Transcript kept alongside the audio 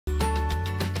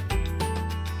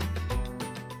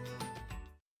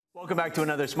Welcome back to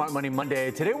another Smart Money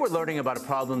Monday. Today we're learning about a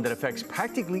problem that affects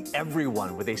practically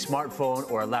everyone with a smartphone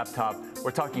or a laptop. We're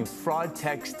talking fraud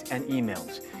text and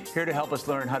emails. Here to help us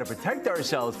learn how to protect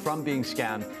ourselves from being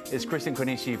scammed is Kristen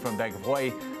Konishi from Bank of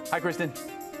Hawaii. Hi, Kristen.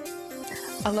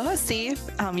 Aloha, Steve.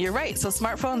 You're right. So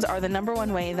smartphones are the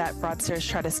 #1 way that fraudsters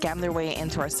try to scam their way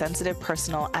into our sensitive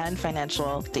personal and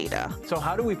financial data. So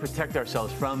how do we protect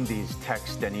ourselves from these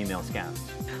text and email scams?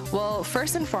 Well,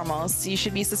 first and foremost, you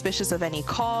should be suspicious of any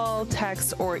call,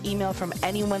 text, or email from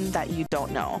anyone that you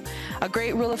don't know. A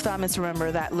great rule of thumb is to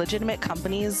remember that legitimate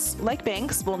companies, like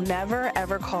banks, will never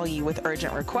ever call you with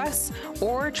urgent requests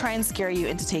or try and scare you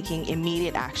into taking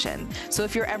immediate action. So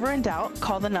if you're ever in doubt,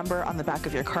 call the number on the back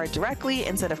of your card directly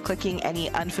instead of clicking any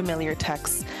unfamiliar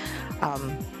texts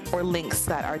or links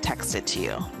that are texted to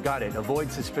you. Got it. Avoid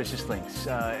suspicious links.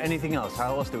 Anything else?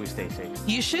 How else do we stay safe?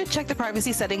 You should check the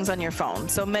privacy settings on your phone.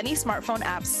 So many smartphone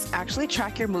apps actually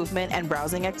track your movement and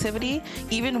browsing activity,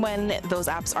 even when those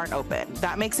apps aren't open.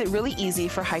 That makes it really easy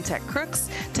for high-tech crooks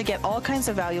to get all kinds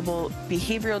of valuable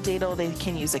behavioral data they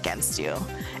can use against you.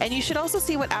 And you should also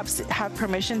see what apps have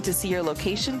permission to see your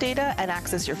location data and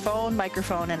access your phone,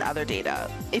 microphone, and other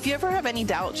data. If you ever have any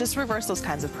doubt, just reverse those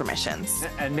kinds of permissions.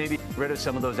 And maybe rid of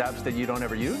some of those apps that you don't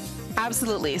ever use?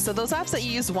 Absolutely. So those apps that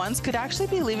you use once could actually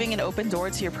be leaving an open door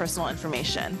to your personal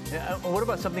information. Yeah, what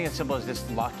about something as simple as just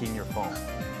locking your phone?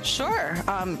 Sure.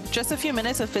 Just a few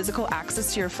minutes of physical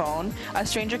access to your phone, a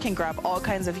stranger can grab all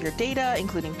kinds of your data,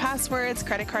 including passwords,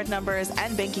 credit card numbers,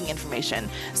 and banking information.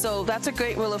 So that's a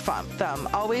great rule of thumb.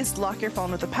 Always lock your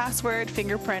phone with a password,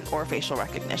 fingerprint, or facial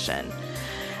recognition.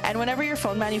 And whenever your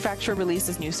phone manufacturer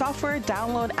releases new software,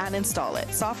 download and install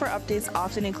it. Software updates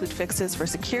often include fixes for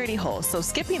security holes, so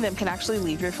skipping them can actually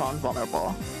leave your phone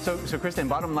vulnerable. So Kristen,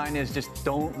 bottom line is just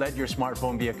don't let your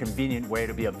smartphone be a convenient way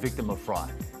to be a victim of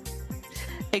fraud.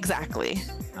 Exactly.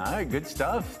 All right, good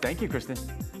stuff. Thank you, Kristen.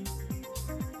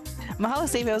 Mahalo,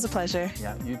 Steve. It was a pleasure.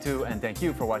 Yeah, you too. And thank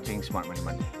you for watching Smart Money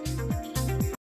Monday.